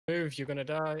Move, you're gonna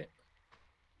die.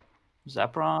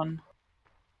 Zapron.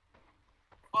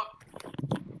 Fuck.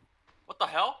 What the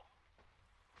hell?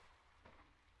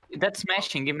 That's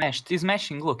mashing, he mashed. He's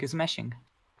mashing, look, he's mashing.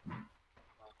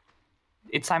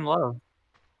 It's I'm Love.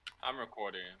 I'm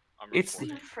recording. It's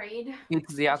I'm afraid.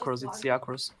 It's the Acros, it's the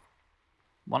Acros.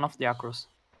 One of the Acros.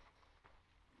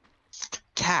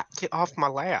 Cat, get off my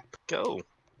lap. Go.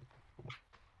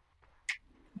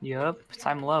 Yep, it's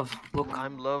I'm Love. Look.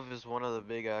 I'm Love is one of the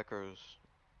big acros.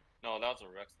 No, that was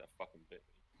a Rex that fucking bit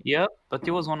me. Yep, but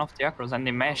he was one of the Acros and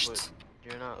they mashed. But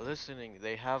you're not listening.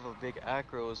 They have a big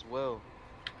acro as well.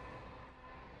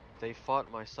 They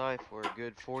fought my scythe for a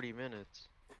good 40 minutes.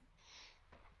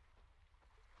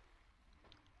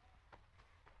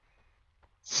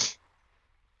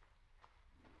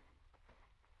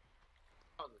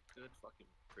 That was a good fucking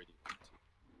pretty one too.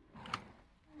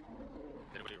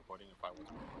 Anybody recording if I was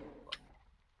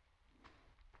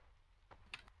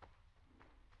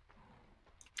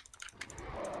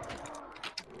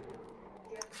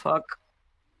Fuck.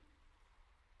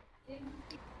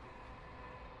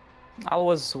 I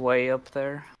was way up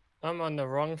there. I'm on the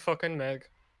wrong fucking Meg.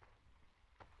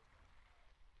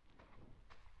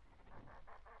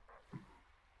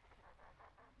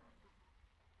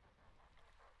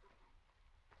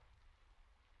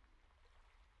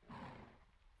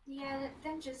 Yeah,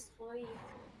 then just leave.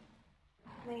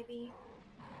 Maybe.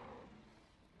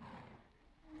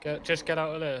 Just get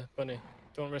out of there, Bunny.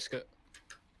 Don't risk it.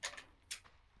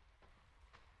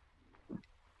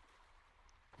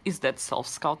 Is that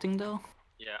self-scouting though?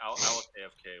 Yeah, I was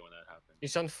AFK when that happened.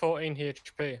 He's on 14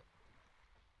 HP.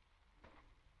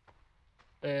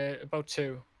 About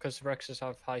 2, because Rexes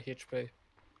have high HP.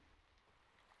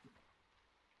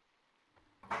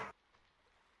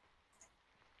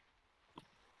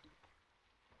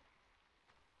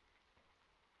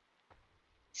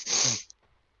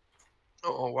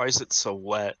 Oh, why is it so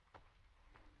wet?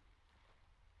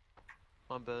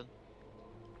 My bad.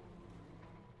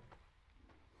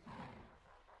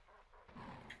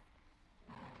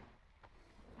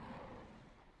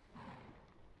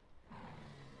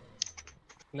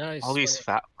 Nice. All these Bunny.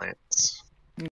 fat plants.